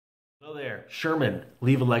Hello there, Sherman,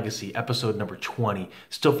 Leave a Legacy, episode number 20,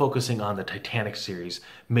 still focusing on the Titanic series.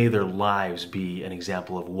 May their lives be an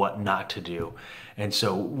example of what not to do. And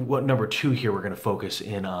so what number 2 here we're going to focus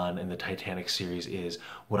in on in the Titanic series is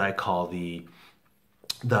what I call the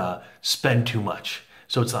spend too much.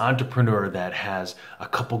 So it's the entrepreneur that has a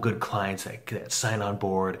couple good clients that sign on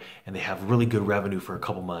board and they have really good revenue for a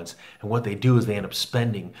couple months. And what they do is they end up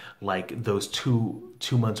spending like those two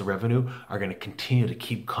months of revenue are going to continue to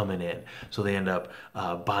keep coming in. So they end up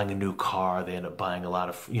buying a new car. They end up buying a lot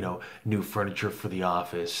of new furniture for the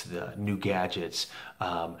office, the new gadgets,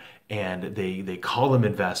 and they call them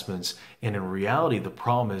investments. And in reality, the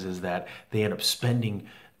problem is that they end up spending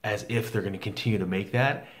as if they're going to continue to make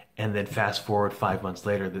that, and then fast forward 5 months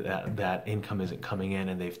later, that income isn't coming in,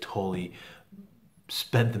 and they've totally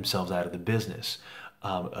spent themselves out of the business.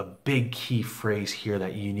 A big key phrase here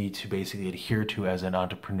that you need to basically adhere to as an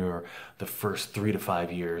entrepreneur the first 3 to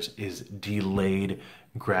 5 years is delayed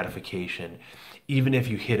gratification. Even if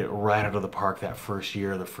you hit it right out of the park that first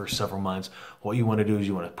year, the first several months, what you want to do is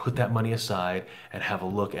you want to put that money aside and have a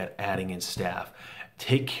look at adding in staff.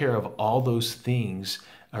 Take care of all those things,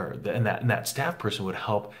 and that staff person would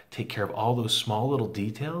help take care of all those small little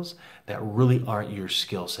details that really aren't your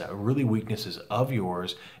skill set, really weaknesses of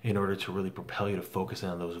yours, in order to really propel you to focus in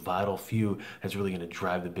on those vital few that's really going to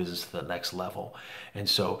drive the business to the next level. And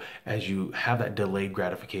so as you have that delayed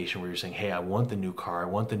gratification where you're saying, hey, I want the new car, I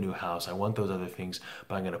want the new house, I want those other things,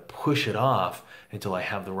 but I'm going to push it off until I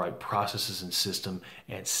have the right processes and system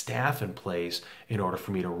and staff in place in order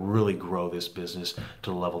for me to really grow this business to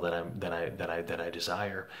the level that I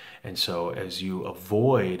desire. And so as you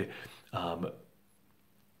avoid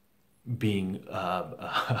being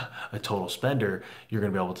a total spender, you're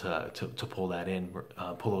going to be able to pull that in,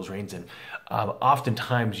 pull those reins in.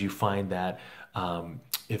 Oftentimes you find that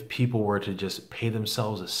if people were to just pay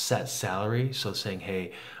themselves a set salary, so saying,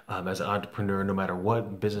 hey, as an entrepreneur, no matter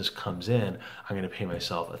what business comes in, I'm going to pay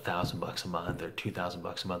myself $1,000 a month or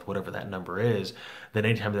 $2,000 a month, whatever that number is. Then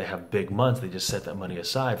anytime they have big months, they just set that money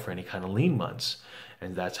aside for any kind of lean months.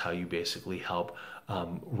 And that's how you basically help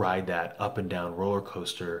ride that up and down roller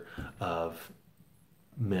coaster of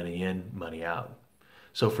money in, money out.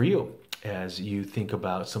 So for you, as you think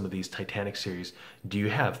about some of these Titanic series, do you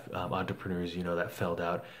have entrepreneurs that failed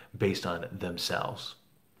out based on themselves?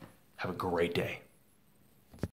 Have a great day.